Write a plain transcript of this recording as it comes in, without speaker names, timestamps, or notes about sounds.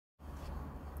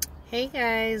Hey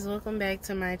guys, welcome back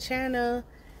to my channel,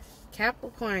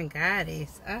 Capricorn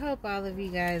Goddess. I hope all of you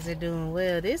guys are doing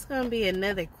well. This is going to be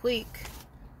another quick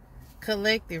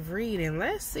collective reading.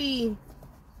 Let's see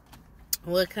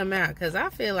what come out, because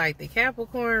I feel like the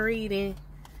Capricorn reading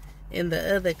and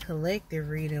the other collective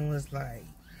reading was like,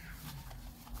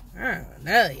 I don't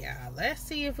know, y'all. Let's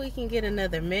see if we can get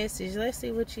another message. Let's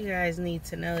see what you guys need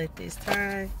to know at this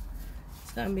time.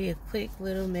 It's going to be a quick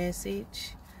little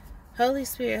message. Holy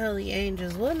Spirit, Holy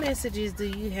Angels, what messages do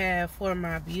you have for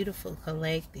my beautiful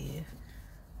collective?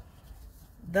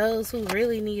 Those who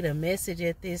really need a message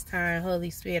at this time, Holy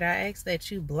Spirit, I ask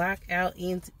that you block out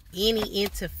any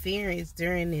interference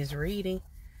during this reading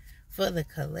for the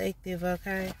collective,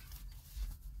 okay?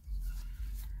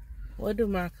 What do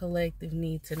my collective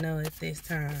need to know at this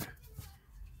time?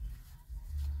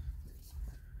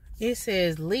 It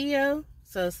says Leo.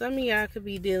 So some of y'all could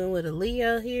be dealing with a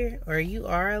Leo here, or you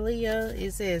are a Leo.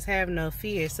 It says have no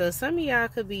fear. So some of y'all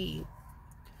could be,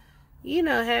 you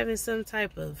know, having some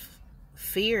type of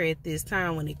fear at this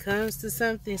time when it comes to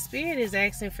something. Spirit is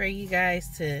asking for you guys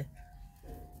to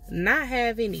not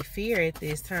have any fear at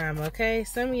this time, okay?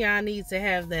 Some of y'all need to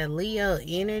have that Leo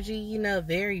energy, you know,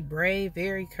 very brave,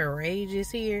 very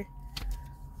courageous here.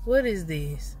 What is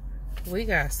this? We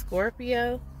got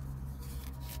Scorpio,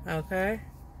 okay?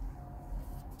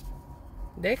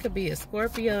 There could be a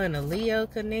Scorpio and a Leo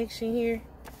connection here.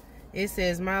 It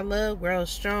says, my love grows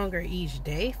stronger each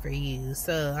day for you.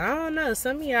 So, I don't know.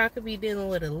 Some of y'all could be dealing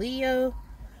with a Leo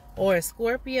or a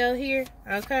Scorpio here.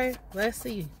 Okay, let's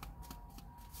see.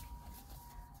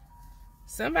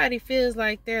 Somebody feels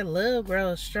like their love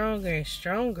grows stronger and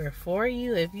stronger for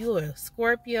you. If you a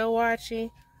Scorpio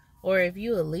watching or if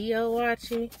you a Leo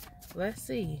watching, let's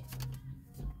see.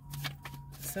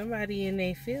 Somebody in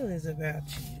their feelings about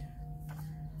you.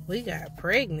 We got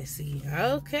pregnancy.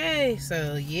 Okay,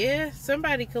 so yeah,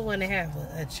 somebody could want to have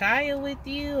a child with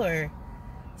you, or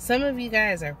some of you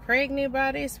guys are pregnant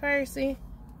by this person.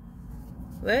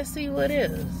 Let's see what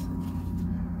else.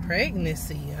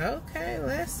 Pregnancy. Okay,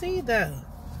 let's see though.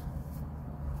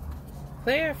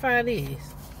 Clarify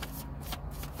this.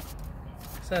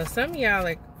 So some of y'all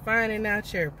are finding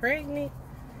out you're pregnant.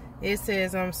 It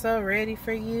says, I'm so ready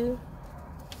for you.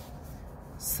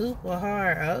 Super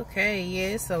hard. Okay, yeah,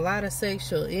 it's a lot of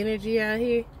sexual energy out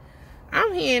here.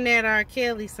 I'm hearing that R.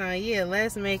 Kelly song. Yeah,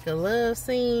 let's make a love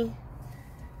scene.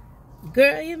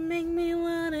 Girl, you make me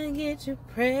wanna get you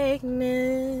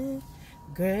pregnant.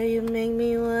 Girl, you make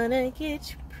me wanna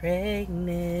get you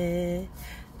pregnant.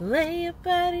 Lay your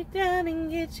body down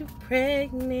and get you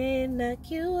pregnant.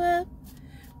 Knock you up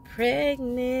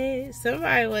pregnant.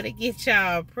 Somebody wanna get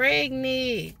y'all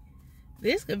pregnant.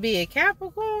 This could be a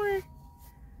Capricorn.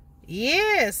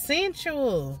 Yeah,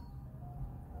 sensual.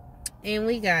 And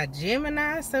we got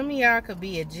Gemini. Some of y'all could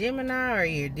be a Gemini or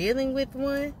you're dealing with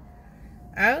one.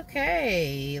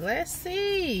 Okay, let's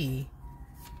see.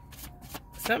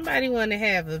 Somebody want to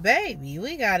have a baby.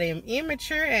 We got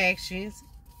immature actions.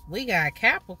 We got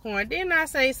Capricorn. Didn't I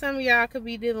say some of y'all could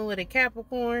be dealing with a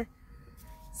Capricorn?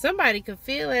 Somebody could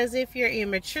feel as if you're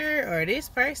immature or this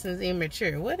person's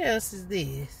immature. What else is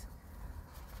this?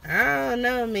 I don't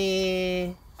know,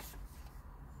 man.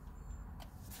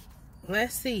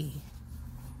 Let's see.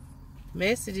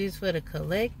 Messages for the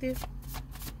collective.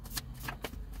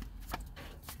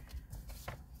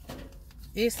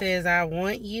 It says, I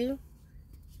want you.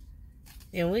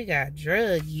 And we got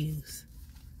drug use.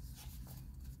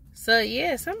 So,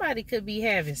 yeah, somebody could be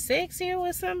having sex here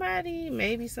with somebody.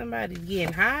 Maybe somebody's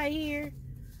getting high here.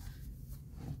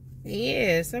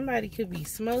 Yeah, somebody could be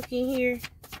smoking here.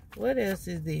 What else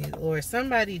is this? Or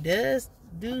somebody does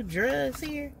do drugs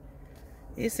here.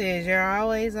 It says, you're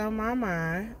always on my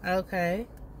mind. Okay.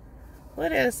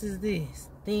 What else is this?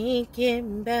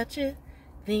 Thinking about you.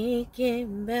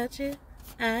 Thinking about you.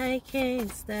 I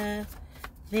can't stop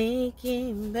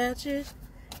thinking about you.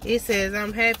 It says,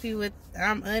 I'm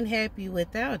unhappy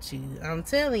without you. I'm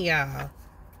telling y'all,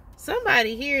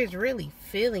 somebody here is really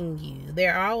feeling you.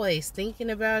 They're always thinking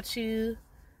about you.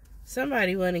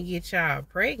 Somebody want to get y'all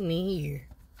pregnant here.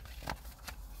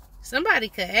 Somebody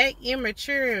could act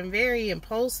immature and very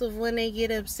impulsive when they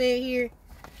get upset here.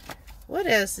 What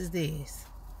else is this?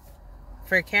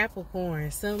 For Capricorn,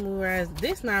 Sun, Moon, Rise.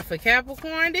 This not for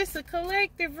Capricorn. This a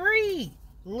collective read.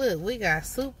 Look, we got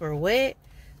super wet.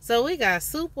 So we got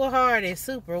super hard and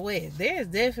super wet. There's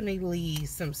definitely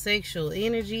some sexual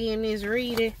energy in this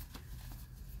reading.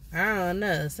 I don't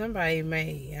know. Somebody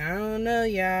may. I don't know,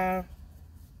 y'all.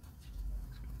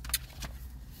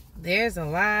 There's a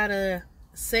lot of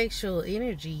sexual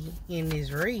energy in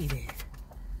this reading.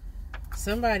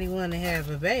 Somebody want to have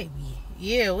a baby.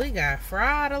 Yeah, we got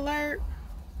fraud alert.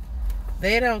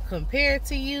 They don't compare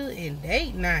to you in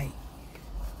date night.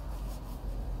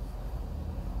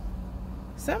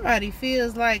 Somebody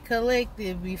feels like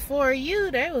collective before you,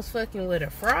 they was fucking with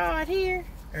a fraud here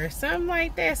or something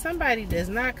like that. Somebody does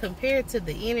not compare to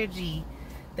the energy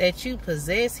that you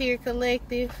possess here,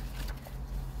 collective.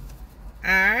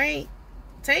 Alright?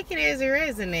 Take it as it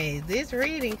resonates. This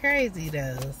reading crazy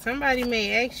though. Somebody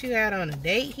may ask you out on a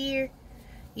date here.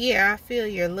 Yeah, I feel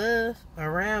your love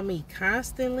around me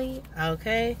constantly.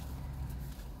 Okay?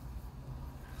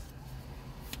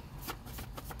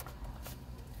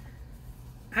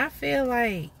 I feel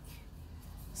like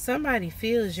somebody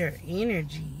feels your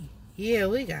energy. Yeah,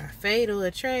 we got fatal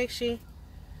attraction.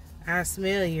 I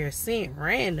smell your scent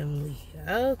randomly.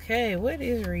 Okay, what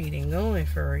is reading going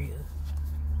for you?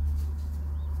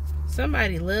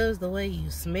 Somebody loves the way you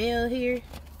smell here.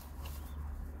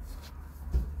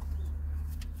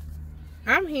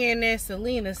 I'm hearing that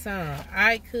Selena song.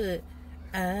 I could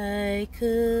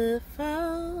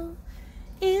fall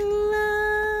in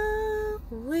love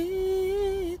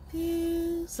with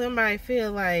you. Somebody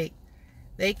feel like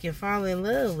they can fall in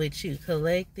love with you,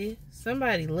 collective.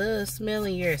 Somebody loves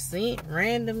smelling your scent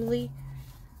randomly,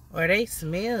 or they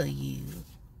smell you.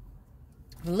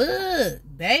 Look,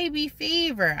 baby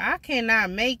fever. I cannot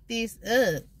make this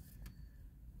up.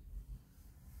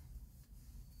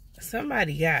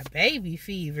 Somebody got baby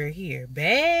fever here.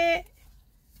 Bad?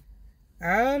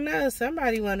 I don't know.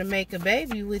 Somebody want to make a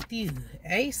baby with you.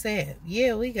 ASAP.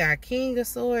 Yeah, we got King of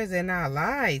Swords and I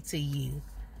lied to you.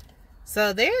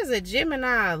 So there's a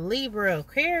Gemini, Libra,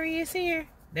 Aquarius here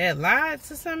that lied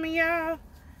to some of y'all.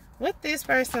 What this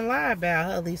person lied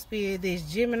about, Holy Spirit,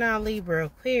 this Gemini, Libra,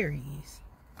 Aquarius?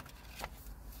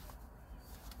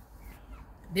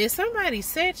 Did somebody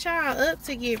set y'all up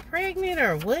to get pregnant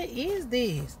or what is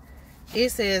this? It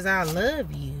says, I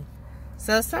love you.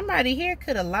 So somebody here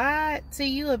could have lied to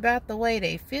you about the way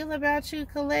they feel about you,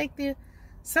 collective.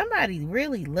 Somebody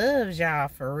really loves y'all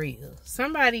for real.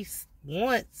 Somebody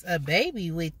wants a baby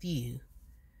with you.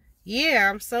 Yeah,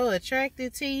 I'm so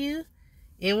attracted to you.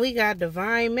 And we got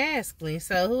divine masculine.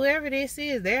 So whoever this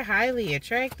is, they're highly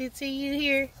attracted to you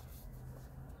here.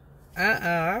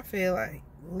 I feel like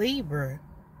Libra.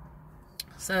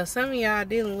 So some of y'all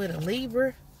dealing with a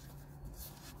Libra.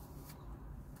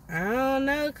 I don't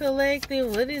know,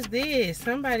 collective. What is this?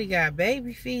 Somebody got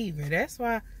baby fever. That's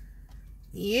why.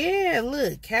 Yeah,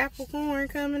 look. Capricorn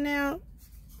coming out.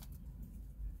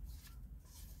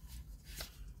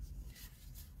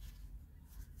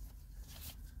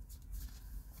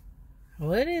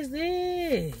 What is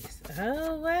this?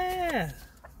 Oh, wow.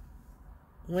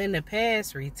 When the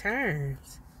past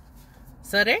returns.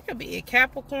 So there could be a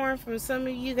Capricorn from some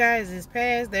of you guys'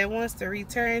 past that wants to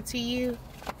return to you.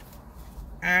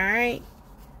 Alright?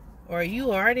 Or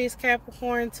you are this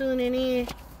Capricorn tuning in.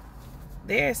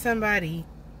 There's somebody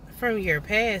from your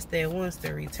past that wants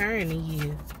to return to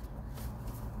you.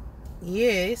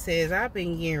 Yeah, it says, I've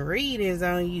been getting readings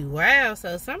on you. Wow,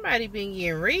 so somebody been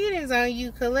getting readings on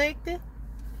you, collective.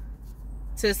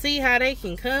 To see how they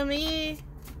can come in.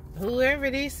 Whoever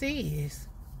this is.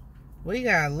 We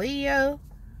got Leo.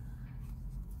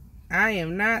 I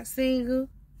am not single.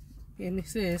 And it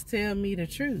says, tell me the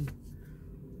truth.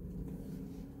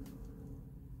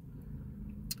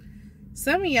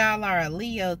 Some of y'all are a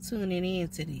Leo tuning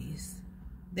into this.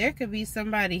 There could be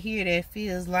somebody here that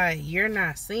feels like you're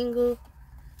not single.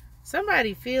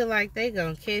 Somebody feel like they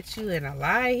gonna catch you in a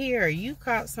lie here, or you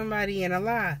caught somebody in a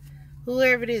lie.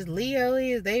 Whoever this Leo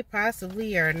is, they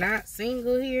possibly are not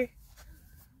single here.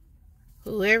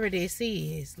 Whoever this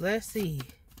is, let's see.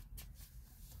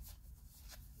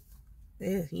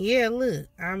 Yeah, look,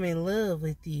 I'm in love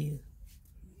with you.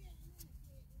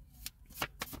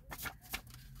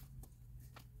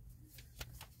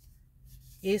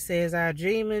 It says, I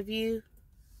dream of you.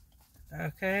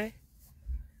 Okay.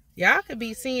 Y'all could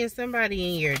be seeing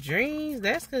somebody in your dreams.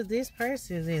 That's because this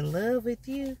person's in love with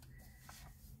you.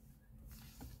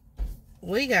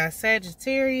 We got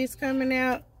Sagittarius coming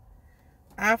out.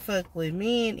 I fuck with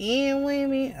men and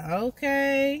women.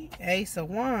 Okay. Ace of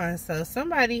Wands. So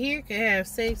somebody here could have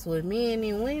sex with men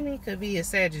and women. Could be a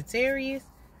Sagittarius.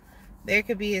 There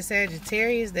could be a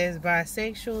Sagittarius that's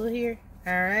bisexual here.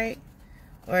 Alright.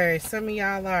 Or some of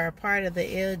y'all are a part of the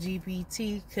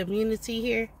LGBT community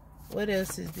here. What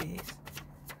else is this?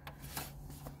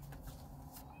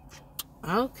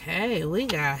 Okay, we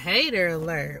got hater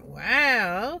alert.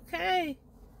 Wow, okay.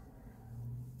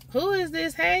 Who is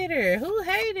this hater? Who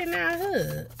hating our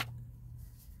hood?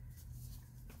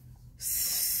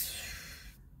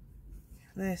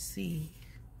 Let's see.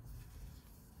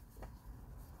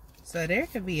 So there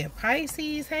could be a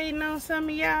Pisces hating on some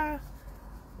of y'all.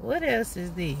 What else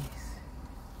is this?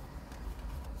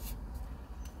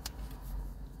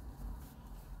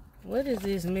 What is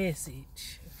this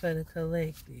message for the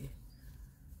collective?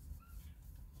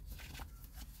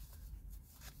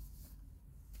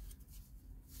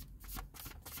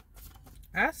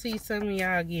 I see some of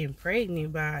y'all getting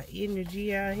pregnant by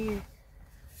energy out here.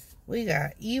 We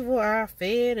got evil eye,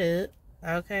 fed up.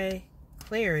 Okay.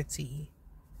 Clarity.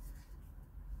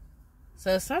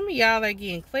 So some of y'all are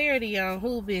getting clarity on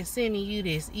who been sending you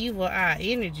this evil eye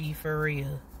energy for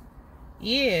real.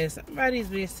 Yeah, somebody's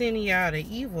been sending y'all the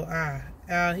evil eye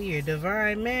out here.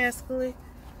 Divine masculine.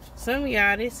 Some of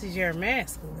y'all, this is your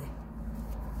masculine.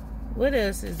 What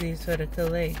else is this for the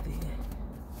collective?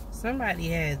 Somebody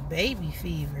has baby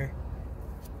fever.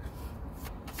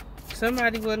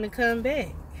 Somebody want to come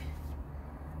back.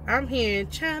 I'm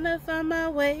hearing trying to find my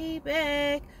way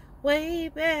back, way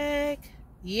back.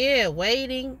 Yeah,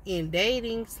 waiting and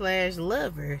dating /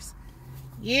 lovers.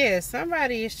 Yeah,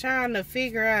 somebody is trying to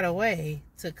figure out a way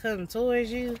to come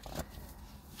towards you.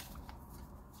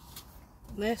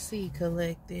 Let's see,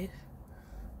 collective.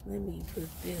 Let me put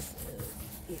this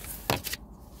up.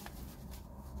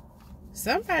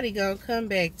 Somebody gonna come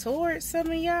back towards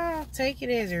some of y'all. Take it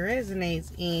as it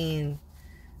resonates. And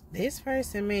this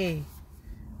person may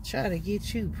try to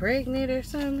get you pregnant or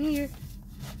something here.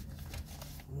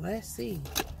 Let's see.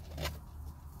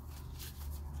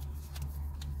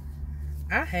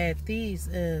 I had these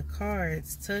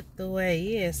cards tucked away.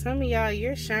 Yeah, some of y'all,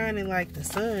 you're shining like the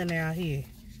sun out here.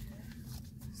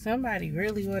 Somebody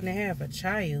really want to have a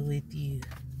child with you.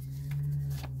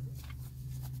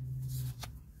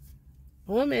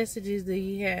 What messages do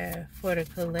you have for the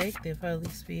collective, Holy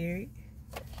Spirit?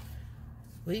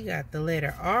 We got the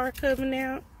letter R coming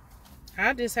out.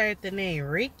 I just heard the name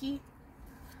Ricky.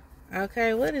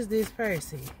 Okay, what is this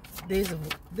person?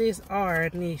 This R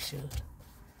initial.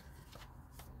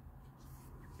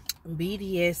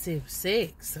 BDSM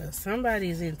sex. So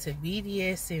somebody's into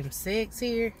BDSM sex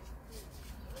here.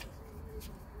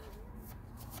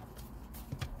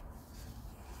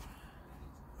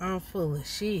 I'm full of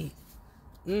shit.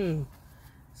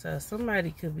 So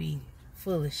somebody could be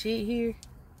full of shit here.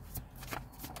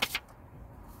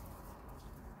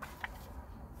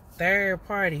 Third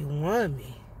party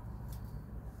woman.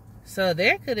 So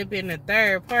there could have been a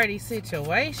third party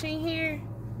situation here.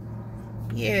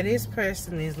 Yeah, this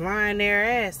person is lying their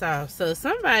ass off. So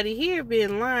somebody here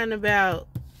been lying about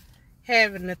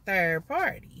having a third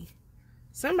party.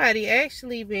 Somebody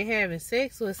actually been having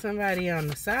sex with somebody on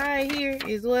the side here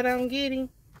is what I'm getting.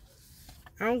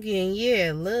 I'm getting,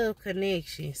 yeah, love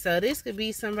connection. So this could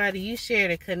be somebody you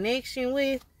shared a connection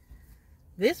with.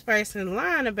 This person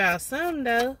lying about something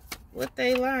though. What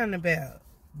they lying about?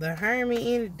 The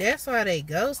hermit, that's why they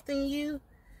ghosting you.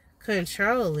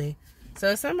 Controlling.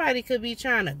 So somebody could be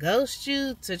trying to ghost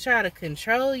you to try to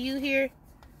control you here.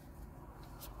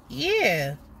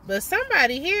 Yeah. But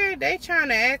somebody here, they trying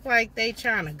to act like they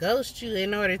trying to ghost you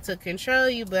in order to control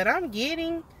you. But I'm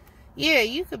getting, yeah,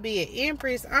 you could be an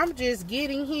empress. I'm just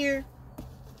getting here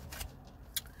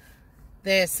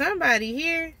that somebody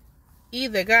here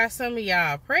either got some of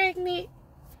y'all pregnant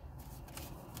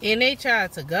and they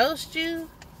tried to ghost you.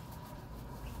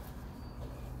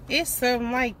 It's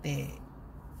something like that.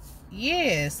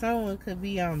 Yeah, someone could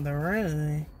be on the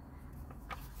run.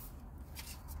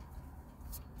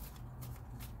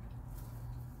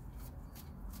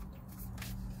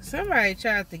 Somebody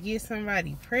tried to get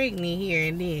somebody pregnant here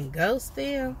and then ghost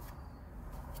them.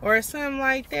 Or something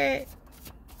like that.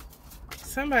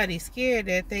 Somebody scared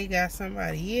that they got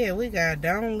somebody. Yeah, we got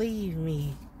don't leave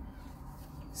me.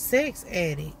 Sex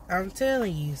addict. I'm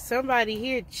telling you, somebody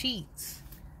here cheats.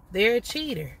 They're a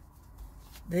cheater.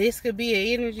 This could be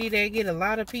an energy that get a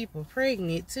lot of people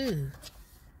pregnant too.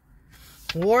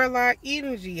 Warlock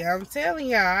energy. I'm telling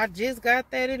y'all, I just got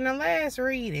that in the last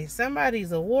reading.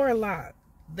 Somebody's a warlock.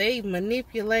 They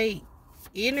manipulate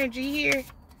energy here.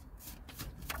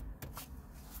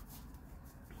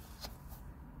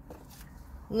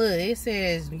 Look, it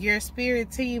says your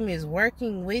spirit team is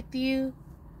working with you.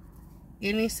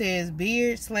 And it says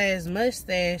beard /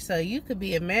 mustache. So you could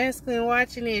be a masculine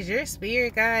watching this. Your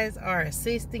spirit guides are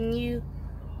assisting you.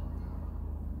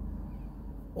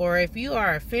 Or if you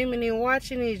are a feminine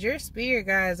watching this, your spirit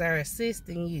guides are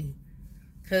assisting you.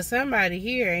 Because somebody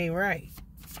here ain't right.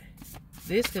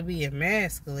 This could be a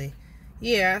masculine.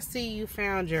 Yeah, I see you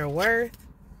found your worth.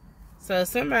 So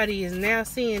somebody is now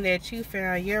seeing that you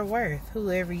found your worth,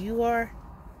 whoever you are.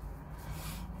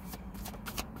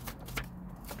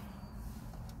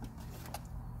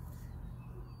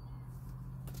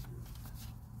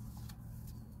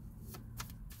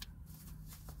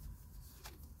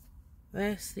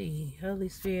 Let's see. Holy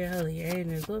Spirit, Holy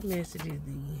Angels, what messages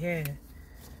do you have?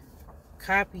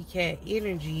 Copycat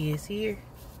energy is here.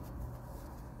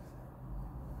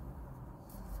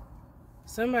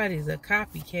 Somebody's a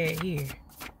copycat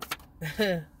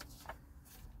here.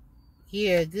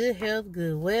 Yeah, good health,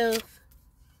 good wealth.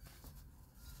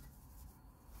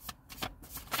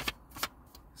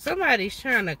 Somebody's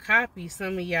trying to copy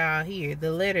some of y'all here.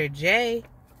 The letter J,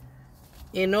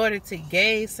 in order to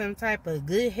gain some type of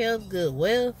good health, good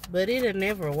wealth, but it'll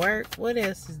never work. What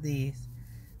else is this?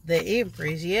 The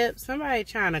Empress. Yep, somebody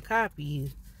trying to copy you.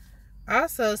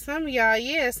 Also, some of y'all,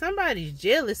 yeah, somebody's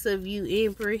jealous of you,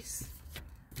 Empress.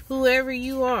 Whoever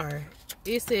you are.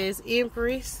 It says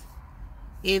Empress.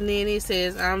 And then it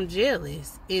says, I'm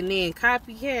jealous. And then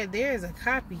copycat, there's a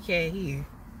copycat here.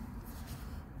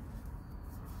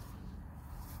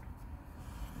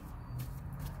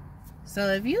 So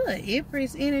if you're an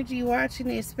Empress energy watching,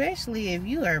 especially if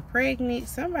you are pregnant,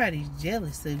 somebody's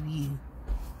jealous of you.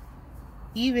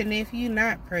 Even if you're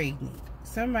not pregnant,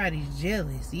 somebody's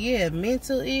jealous. Yeah,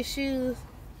 mental issues.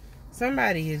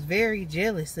 Somebody is very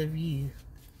jealous of you.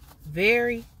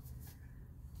 Very.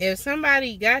 If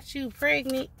somebody got you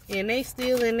pregnant and they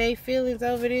still in their feelings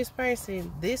over this person's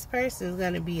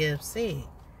going to be upset.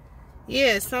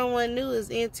 Yeah, someone new is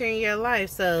entering your life.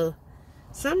 So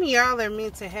some of y'all are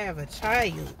meant to have a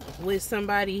child with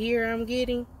somebody here, I'm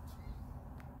getting.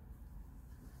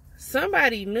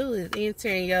 Somebody new is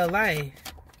entering your life.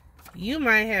 You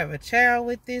might have a child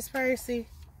with this person.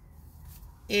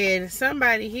 And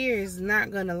somebody here is not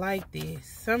going to like this.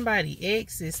 Somebody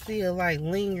ex is still like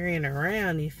lingering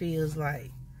around, it feels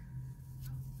like.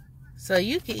 So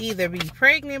you can either be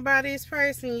pregnant by this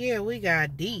person. Yeah, we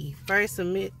got D. First,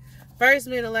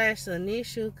 middle, last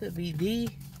initial could be D.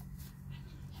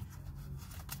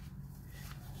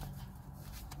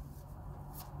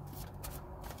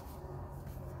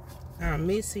 I'm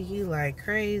missing you like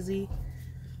crazy.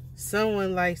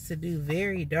 Someone likes to do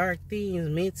very dark things,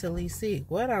 mentally sick.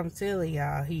 What I'm telling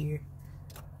y'all here.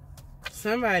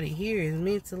 Somebody here is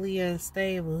mentally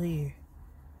unstable here.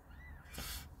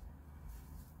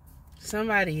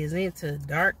 Somebody is into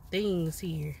dark things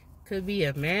here. Could be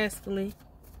a masculine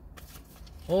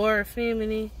or a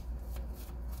feminine.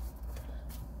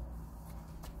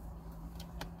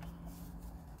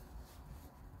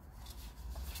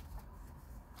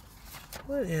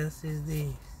 What else is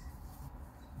this?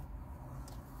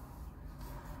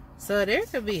 So there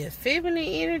could be a feminine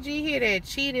energy here that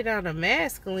cheated on a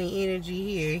masculine energy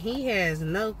here. He has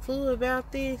no clue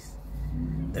about this.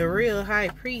 The real high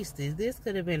priestess. This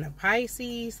could have been a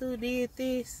Pisces who did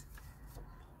this.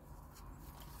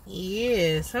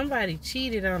 Yeah, somebody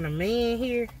cheated on a man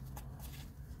here.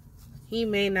 He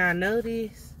may not know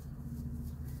this.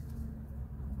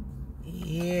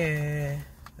 Yeah.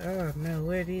 I don't know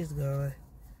where this is going.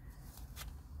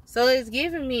 So it's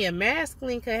giving me a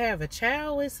masculine could have a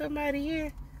child with somebody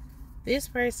here. This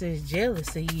person is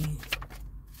jealous of you.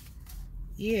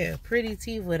 Yeah, pretty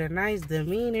teeth with a nice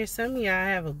demeanor. Some of y'all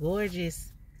have a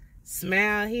gorgeous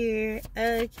smile here.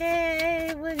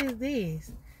 Okay, what is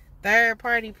this? Third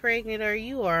party pregnant or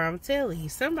you are, I'm telling you.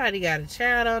 Somebody got a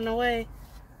child on the way.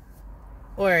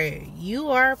 Or you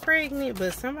are pregnant,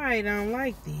 but somebody don't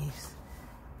like this.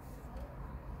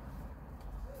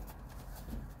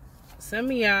 Some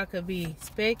of y'all could be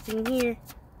expecting here.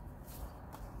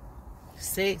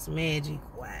 Sex magic.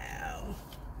 Wow.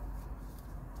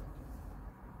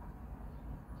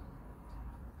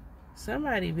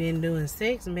 Somebody been doing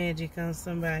sex magic on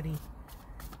somebody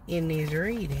in this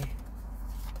reading.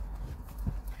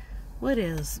 What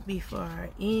else before I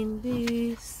end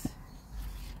this?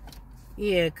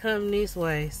 Yeah, come this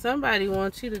way. Somebody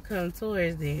wants you to come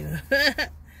towards them.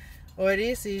 Or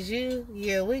this is you.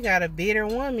 Yeah, we got a bitter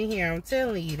woman here. I'm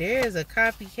telling you, there is a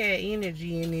copycat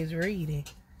energy in this reading.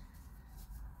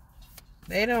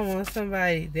 They don't want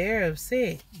somebody. They're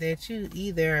upset that you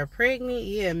either are pregnant,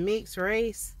 yeah, mixed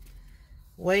race,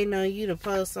 waiting on you to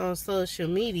post on social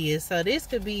media. So this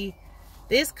could be,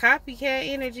 this copycat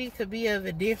energy could be of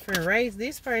a different race.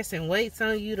 This person waits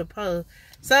on you to post.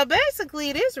 So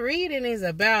basically, this reading is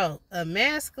about a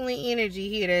masculine energy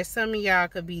here that some of y'all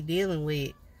could be dealing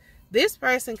with. This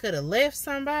person could have left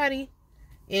somebody,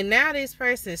 and now this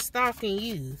person is stalking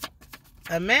you.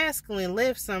 A masculine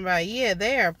left somebody. Yeah,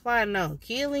 they are plotting on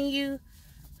killing you.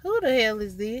 Who the hell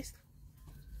is this?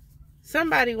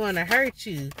 Somebody want to hurt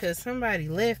you because somebody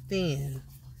left them.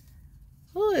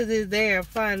 Who is this they are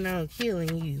plotting on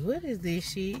killing you? What is this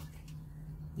shit?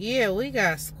 Yeah, we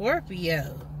got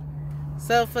Scorpio.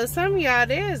 So for some of y'all,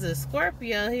 there's a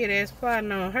Scorpio here that's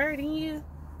plotting on hurting you.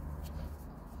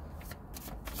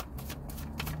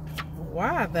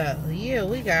 Why though? Yeah,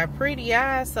 we got pretty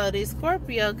eyes, so this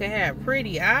Scorpio can have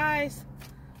pretty eyes.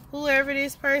 Whoever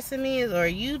this person is, or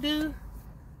you do.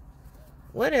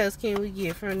 What else can we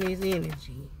get from this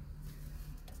energy?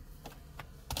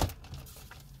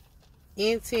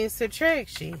 Intense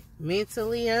attraction.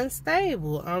 Mentally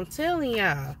unstable. I'm telling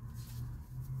y'all.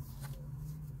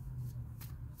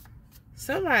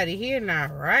 Somebody here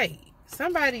not right.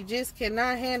 Somebody just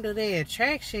cannot handle the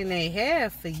attraction they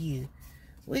have for you.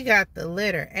 We got the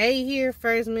letter A here.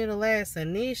 First, middle, last,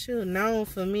 initial. Known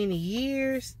for many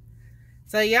years.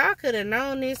 So y'all could have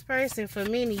known this person for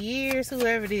many years.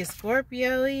 Whoever this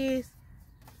Scorpio is.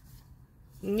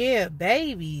 Yeah,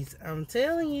 babies. I'm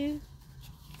telling you.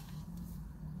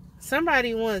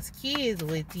 Somebody wants kids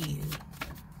with you.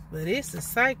 But it's a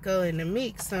psycho in the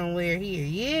mix somewhere here.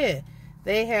 Yeah.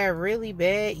 They have really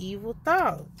bad, evil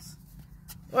thoughts.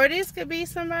 Or this could be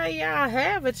somebody y'all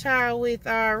have a child with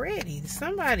already.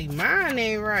 Somebody mind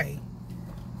ain't right.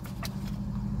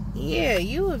 Yeah,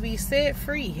 you would be set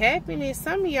free. Happiness.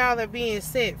 Some of y'all are being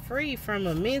set free from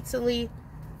a mentally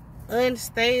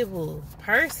unstable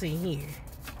person here.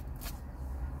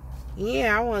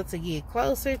 Yeah, I want to get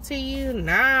closer to you.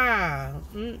 Nah.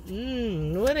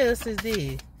 What else is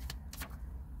this?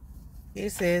 It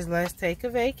says, let's take a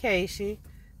vacation.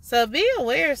 So be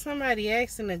aware of somebody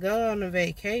asking to go on a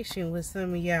vacation with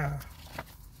some of y'all.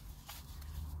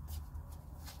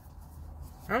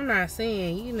 I'm not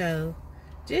saying, you know,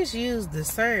 just use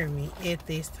discernment at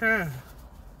this time.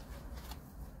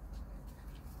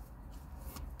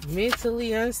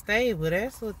 Mentally unstable.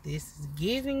 That's what this is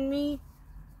giving me.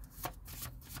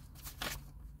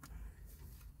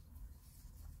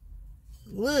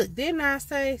 Look, didn't I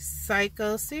say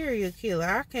psycho serial killer?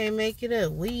 I can't make it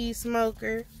up. Weed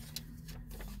smoker.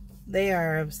 They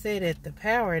are upset at the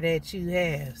power that you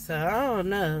have. So, I don't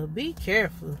know. Be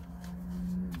careful.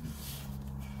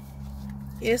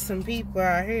 There's some people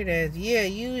out here that, yeah,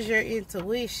 use your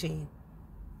intuition.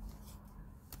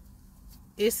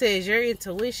 It says your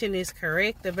intuition is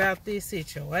correct about this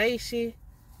situation.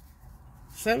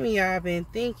 Some of y'all been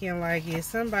thinking like if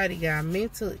somebody got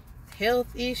mental health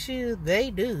issues, they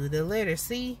do. The letter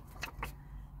C,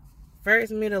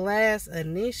 first, middle, last,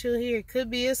 initial here.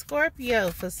 Could be a Scorpio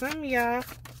for some of y'all.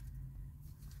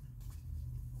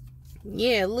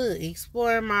 Yeah, look,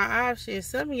 exploring my options.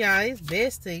 Some of y'all, it's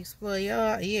best to explore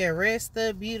y'all. Yeah, rest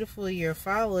up, beautiful. Your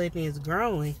following is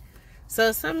growing.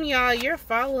 So some of y'all, your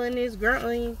following is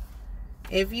growing.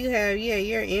 If you have, yeah,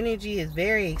 your energy is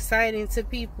very exciting to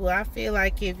people. I feel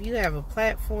like if you have a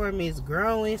platform, it's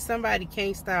growing. Somebody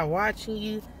can't stop watching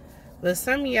you. But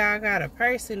some of y'all got a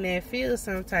person that feels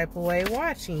some type of way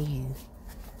watching you.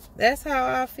 That's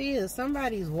how I feel.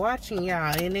 Somebody's watching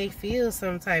y'all and they feel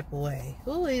some type of way.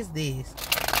 Who is this?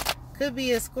 Could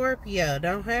be a Scorpio.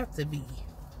 Don't have to be.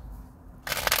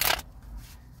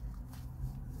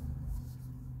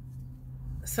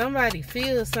 Somebody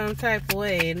feels some type of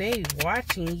way and they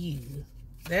watching you.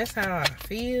 That's how I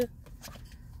feel.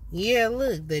 Yeah,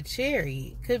 look, the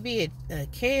Chariot. Could be a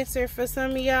Cancer for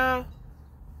some of y'all.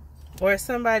 Or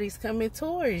somebody's coming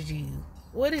towards you.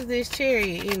 What is this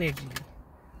Chariot energy?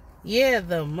 Yeah,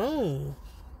 the Moon.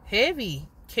 Heavy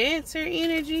Cancer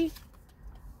energy.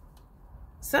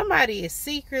 Somebody is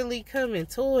secretly coming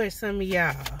towards some of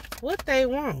y'all. What they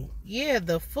want? Yeah,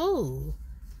 the Fool.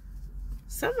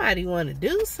 Somebody want to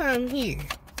do something here.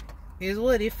 Is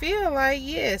what it feel like.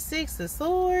 Yeah, Six of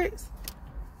Swords.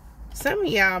 Some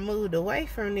of y'all moved away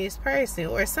from this person.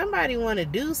 Or somebody want to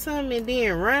do something and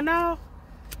then run off.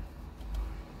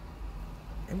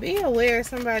 And be aware of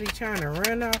somebody trying to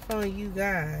run off on you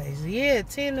guys. Yeah,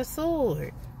 Ten of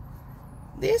Swords.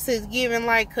 This is giving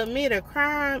like commit a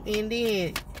crime and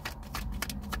then...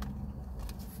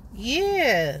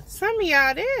 Yeah, some of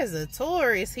y'all, there's a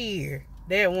Taurus here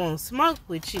that won't smoke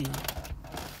with you.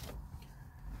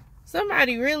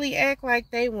 Somebody really act like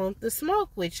they want to smoke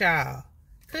with y'all.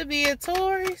 Could be a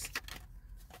Taurus.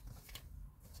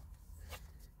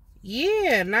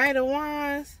 Yeah, Knight of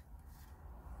Wands.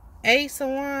 Ace of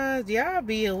Wands. Y'all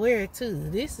be aware too.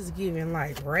 This is giving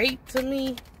like rape to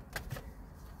me.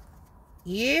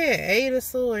 Yeah, Eight of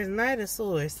Swords, Knight of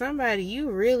Swords. Somebody,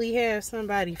 you really have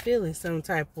somebody feeling some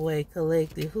type of way,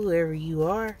 collective, whoever you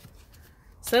are.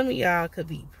 Some of y'all could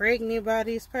be pregnant by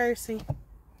this person.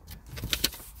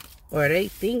 Or they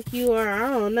think you are. I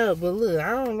don't know. But look,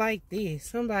 I don't like this.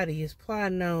 Somebody is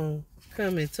plotting on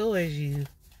coming towards you.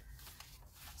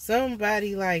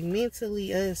 Somebody like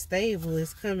mentally unstable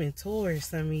is coming towards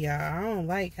some of y'all. I don't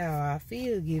like how I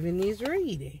feel giving this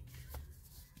reading.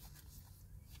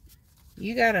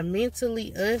 You got a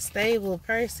mentally unstable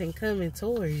person coming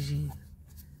towards you.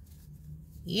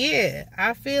 Yeah,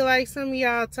 I feel like some of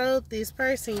y'all told this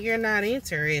person you're not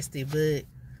interested, but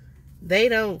they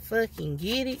don't fucking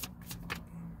get it.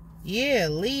 Yeah,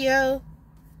 Leo,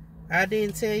 I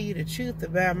didn't tell you the truth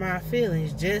about my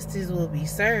feelings. Justice will be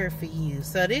served for you.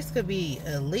 So this could be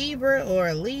a Libra or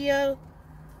a Leo.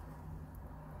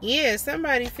 Yeah,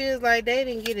 somebody feels like they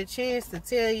didn't get a chance to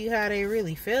tell you how they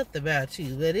really felt about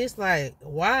you. But it's like,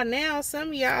 why now? Some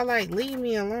of y'all like, leave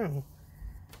me alone.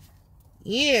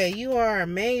 Yeah, you are a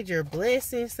major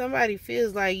blessing. Somebody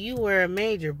feels like you were a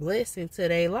major blessing to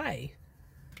their life.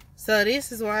 So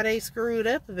this is why they screwed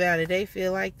up about it. They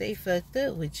feel like they fucked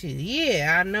up with you.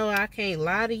 Yeah, I know I can't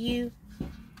lie to you.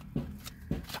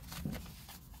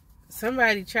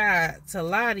 Somebody tried to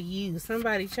lie to you.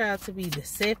 Somebody tried to be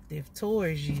deceptive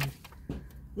towards you.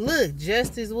 Look,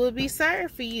 justice will be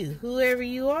served for you, whoever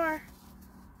you are.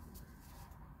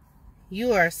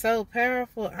 You are so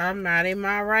powerful. I'm not in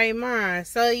my right mind.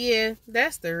 So yeah,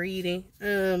 that's the reading.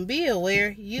 Be aware.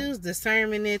 Use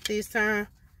discernment at this time.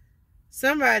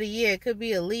 Somebody, yeah, it could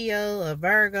be a Leo, a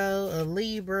Virgo, a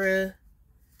Libra.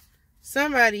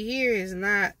 Somebody here is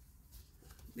not,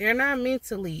 they're not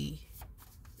mentally.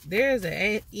 There's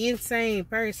an insane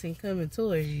person coming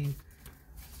towards you.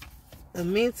 A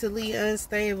mentally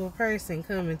unstable person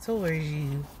coming towards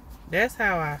you. That's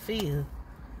how I feel.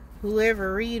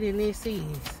 Whoever reading this is,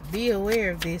 be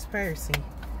aware of this person.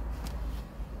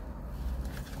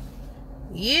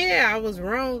 Yeah, I was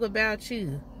wrong about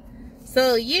you.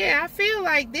 So, yeah, I feel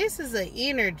like this is an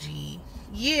energy.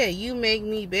 Yeah, you make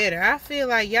me better. I feel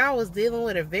like y'all was dealing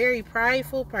with a very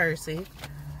prideful person.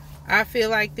 I feel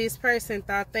like this person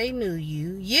thought they knew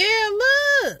you. Yeah,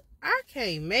 look. I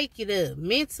can't make it up.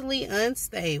 Mentally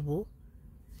unstable.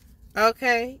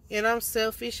 Okay? And I'm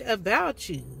selfish about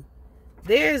you.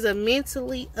 There's a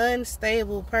mentally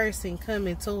unstable person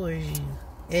coming towards you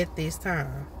at this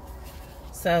time.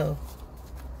 So,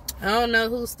 I don't know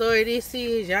whose story this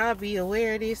is. Y'all be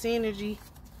aware of this energy.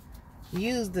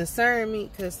 Use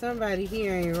discernment because somebody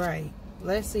here ain't right.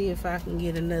 Let's see if I can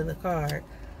get another card.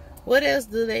 What else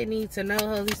do they need to know,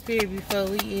 Holy Spirit, before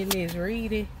we end this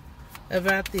reading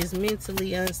about this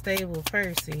mentally unstable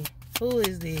person? Who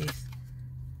is this?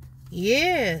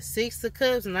 Yeah, Six of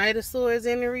Cups, Knight of Swords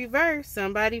in the reverse.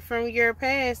 Somebody from your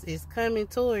past is coming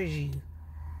towards you.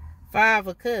 Five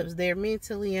of Cups, they're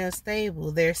mentally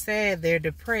unstable. They're sad. They're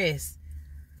depressed.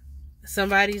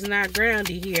 Somebody's not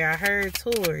grounded here. I heard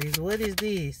Taurus. What is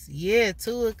this? Yeah,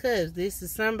 Two of Cups. This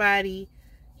is somebody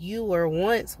you were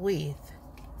once with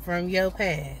from your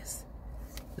past.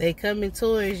 They coming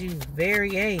towards you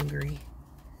very angry.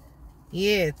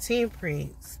 Yeah,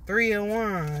 Temperance. Three of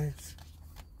Wands.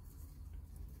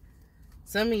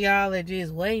 Some of y'all are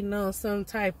just waiting on some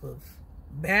type of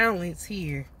balance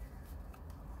here.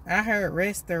 I heard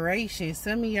restoration.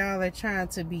 Some of y'all are trying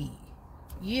to be,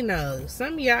 you know,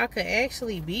 some of y'all could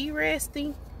actually be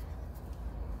resting.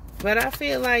 But I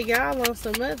feel like y'all on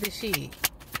some other shit.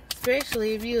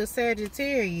 Especially if you're a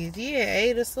Sagittarius. Yeah,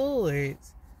 Eight of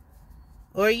Swords.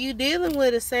 Or you dealing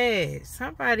with a Sag.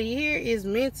 Somebody here is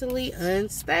mentally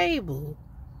unstable.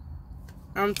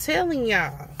 I'm telling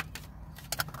y'all.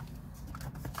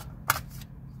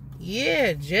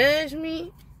 Yeah,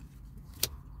 Judgment.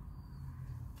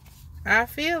 I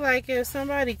feel like if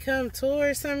somebody come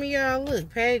towards some of y'all,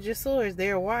 look, Page of Swords,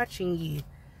 they're watching you.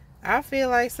 I feel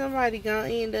like somebody gonna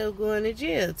end up going to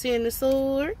jail. Ten of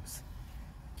Swords,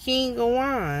 King of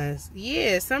Wands.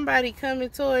 Yeah, somebody coming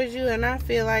towards you, and I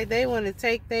feel like they want to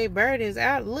take their burdens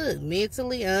out. Look,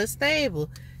 mentally unstable.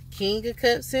 King of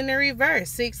Cups in the reverse.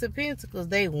 Six of Pentacles.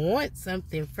 They want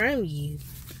something from you.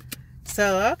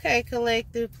 So, okay,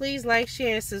 collective, please like,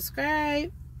 share, and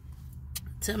subscribe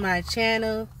to my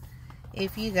channel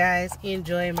if you guys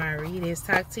enjoy my readings.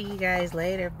 Talk to you guys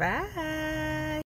later. Bye.